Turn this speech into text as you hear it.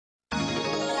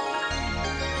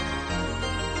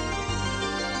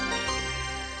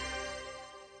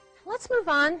let's move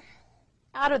on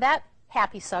out of that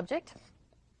happy subject.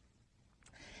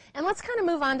 And let's kind of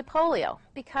move on to polio,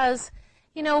 because,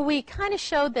 you know, we kind of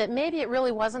showed that maybe it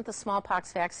really wasn't the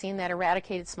smallpox vaccine that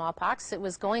eradicated smallpox. It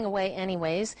was going away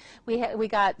anyways. We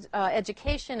got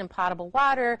education and potable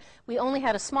water. We only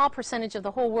had a small percentage of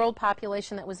the whole world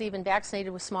population that was even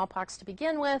vaccinated with smallpox to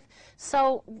begin with.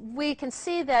 So we can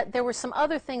see that there were some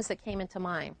other things that came into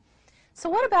mind. So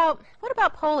what about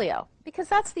polio? Because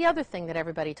that's the other thing that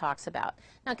everybody talks about.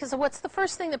 Now, because what's the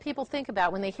first thing that people think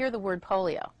about when they hear the word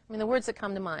polio? I mean, the words that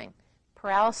come to mind: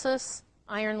 paralysis,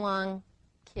 iron lung,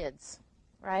 kids,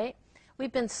 right?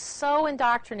 We've been so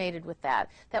indoctrinated with that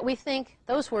we think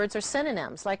those words are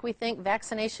synonyms, like we think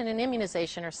vaccination and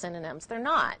immunization are synonyms. They're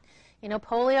not. You know,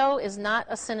 polio is not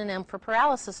a synonym for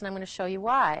paralysis, and I'm going to show you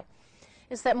why.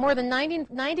 Is that more than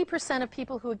 90% of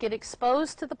people who get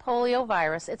exposed to the polio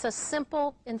virus, it's a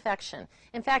simple infection.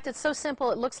 In fact, it's so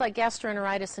simple it looks like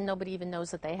gastroenteritis and nobody even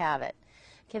knows that they have it.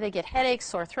 Okay, they get headaches,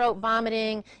 sore throat,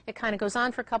 vomiting. It kind of goes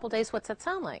on for a couple days. What's that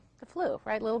sound like? The flu,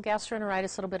 right? Little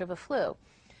gastroenteritis, a little bit of a flu.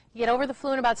 You get over the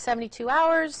flu in about 72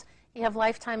 hours. You have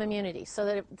lifetime immunity.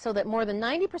 So that more than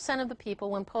 90% of the people,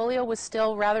 when polio was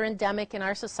still rather endemic in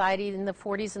our society in the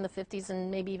 40s and the 50s and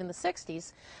maybe even the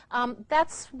 60s,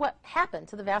 that's what happened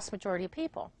to the vast majority of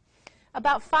people.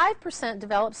 About 5%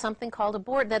 developed something called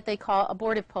that they call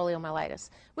abortive poliomyelitis,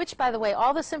 which, by the way,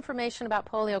 all this information about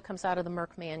polio comes out of the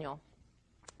Merck manual.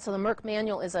 So the Merck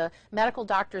manual is a medical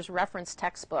doctor's reference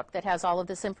textbook that has all of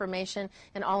this information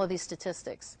and all of these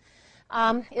statistics.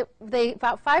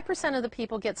 About 5% of the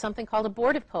people get something called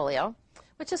abortive polio,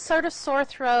 which is sort of sore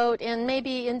throat and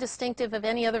maybe indistinctive of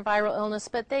any other viral illness,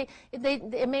 but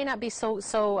it may not be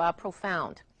so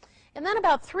profound. And then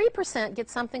about 3% get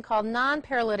something called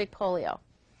non-paralytic polio.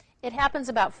 It happens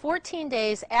about 14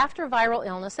 days after viral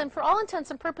illness, and for all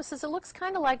intents and purposes, it looks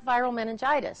kind of like viral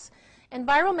meningitis. And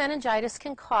viral meningitis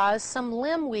can cause some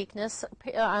limb weakness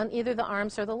on either the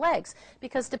arms or the legs,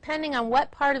 because depending on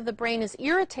what part of the brain is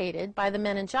irritated by the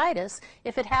meningitis,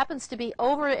 if it happens to be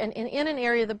over in an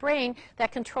area of the brain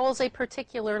that controls a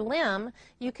particular limb,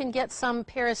 you can get some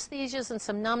paresthesias and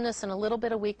some numbness and a little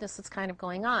bit of weakness that's kind of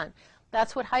going on.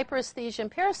 That's what hyperesthesia and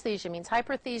paresthesia means.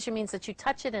 Hyperesthesia means that you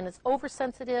touch it and it's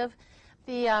oversensitive.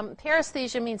 The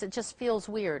paresthesia means it just feels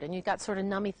weird and you've got sort of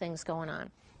nummy things going on.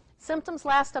 Symptoms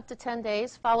last up to 10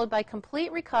 days, followed by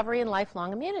complete recovery and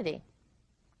lifelong immunity.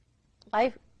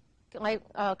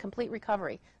 Complete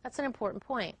recovery. That's an important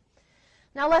point.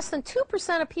 Now, less than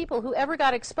 2% of people who ever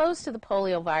got exposed to the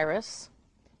polio virus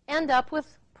end up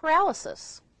with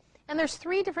paralysis. And there's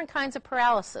 3 different kinds of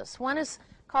paralysis. One is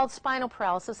called spinal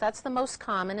paralysis. That's the most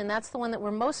common, and that's the one that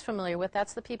we're most familiar with.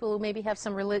 That's the people who maybe have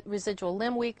some residual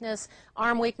limb weakness,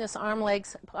 arm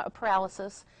legs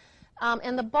paralysis.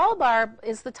 And the bulbar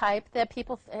is the type that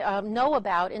people know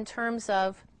about in terms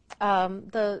of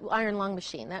the iron lung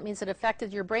machine. That means it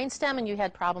affected your brainstem and you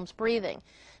had problems breathing.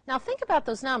 Now think about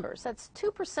those numbers. That's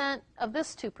 2% of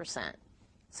this 2%.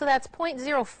 So that's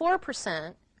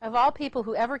 0.04% of all people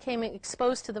who ever came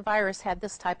exposed to the virus had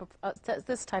this type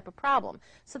of problem.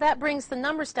 So that brings the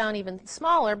numbers down even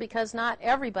smaller because not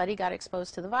everybody got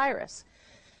exposed to the virus.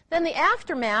 Then the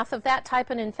aftermath of that type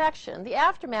of infection,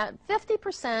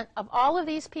 50% of all of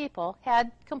these people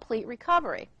had complete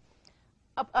recovery.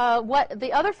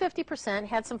 The other 50%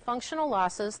 had some functional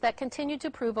losses that continued to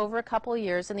improve over a couple of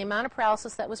years, and the amount of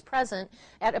paralysis that was present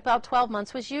at about 12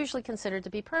 months was usually considered to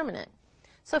be permanent.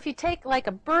 So if you take like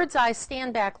a bird's eye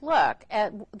stand back look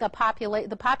at the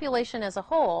population as a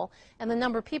whole and the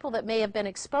number of people that may have been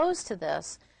exposed to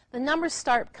this, the numbers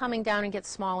start coming down and get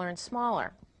smaller and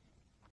smaller.